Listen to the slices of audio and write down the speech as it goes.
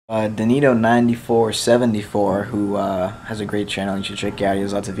Danito9474, who has a great channel you should check out. He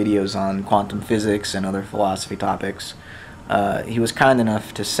has lots of videos on quantum physics and other philosophy topics. He was kind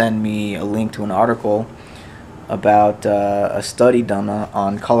enough to send me a link to an article about a study done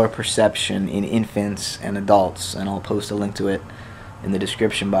on color perception in infants and adults, and I'll post a link to it in the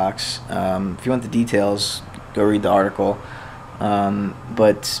description box. If you want the details, go read the article.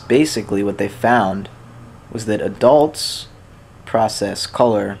 But basically what they found was that adults process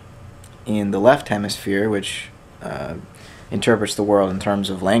color in the left hemisphere, which interprets the world in terms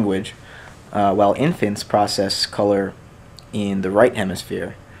of language, while infants process color in the right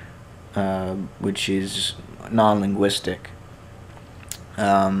hemisphere, which is non-linguistic.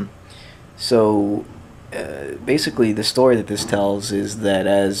 Basically the story that this tells is that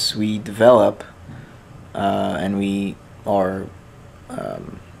as we develop and we are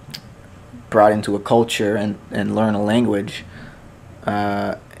brought into a culture and learn a language,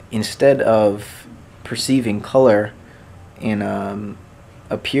 instead of perceiving color in a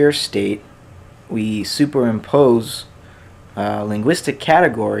pure state, we superimpose linguistic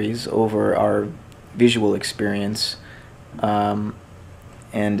categories over our visual experience, and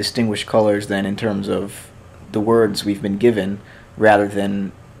distinguish colors then in terms of the words we've been given rather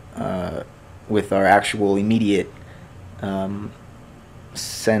than with our actual immediate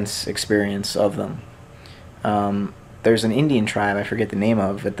sense experience of them. There's an Indian tribe, I forget the name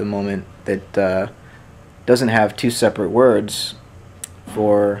of at the moment, that doesn't have two separate words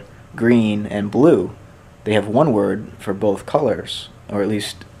for green and blue. They have one word for both colors, or at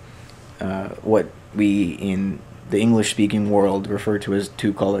least what we in the English-speaking world refer to as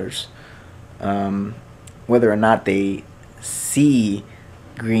two colors. Whether or not they see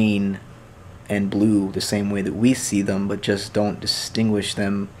green and blue the same way that we see them, but just don't distinguish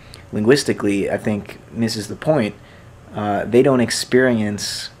them linguistically, I think misses the point. They don't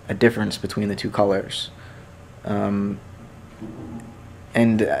experience a difference between the two colors.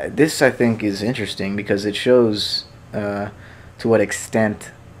 This, I think, is interesting because it shows to what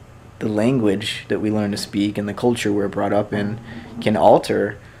extent the language that we learn to speak and the culture we're brought up in can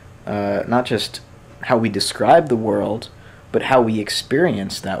alter not just how we describe the world, but how we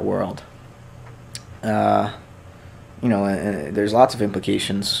experience that world. There's lots of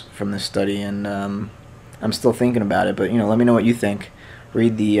implications from this study, and I'm still thinking about it, but let me know what you think.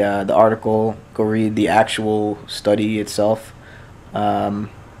 Read the article, go read the actual study itself, and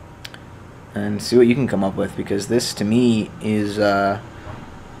see what you can come up with, because this to me is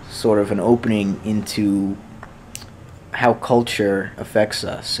sort of an opening into how culture affects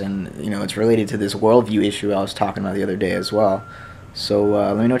us, and it's related to this worldview issue I was talking about the other day as well. So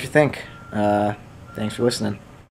let me know what you think. Thanks for listening.